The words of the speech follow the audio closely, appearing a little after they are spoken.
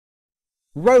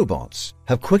Robots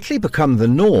have quickly become the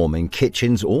norm in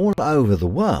kitchens all over the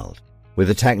world, with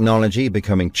the technology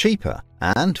becoming cheaper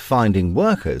and finding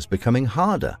workers becoming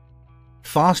harder.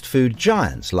 Fast food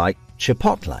giants like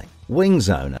Chipotle,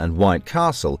 Wingzone and White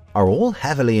Castle are all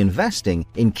heavily investing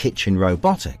in kitchen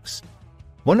robotics.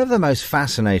 One of the most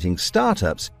fascinating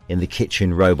startups in the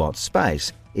kitchen robot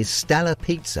space is Stellar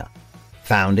Pizza.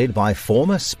 Founded by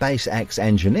former SpaceX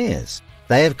engineers,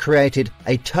 they have created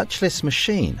a touchless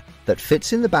machine that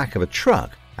fits in the back of a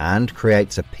truck and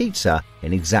creates a pizza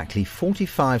in exactly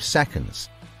 45 seconds.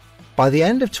 By the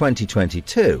end of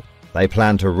 2022, they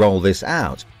plan to roll this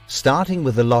out, starting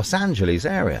with the Los Angeles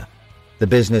area. The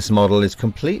business model is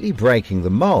completely breaking the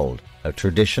mold of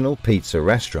traditional pizza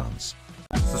restaurants.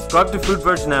 Subscribe to Food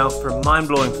Verge now for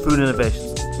mind-blowing food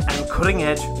innovations and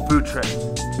cutting-edge food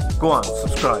trends. Go on,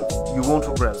 subscribe. You won't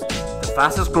regret it. The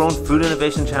fastest growing food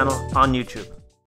innovation channel on YouTube.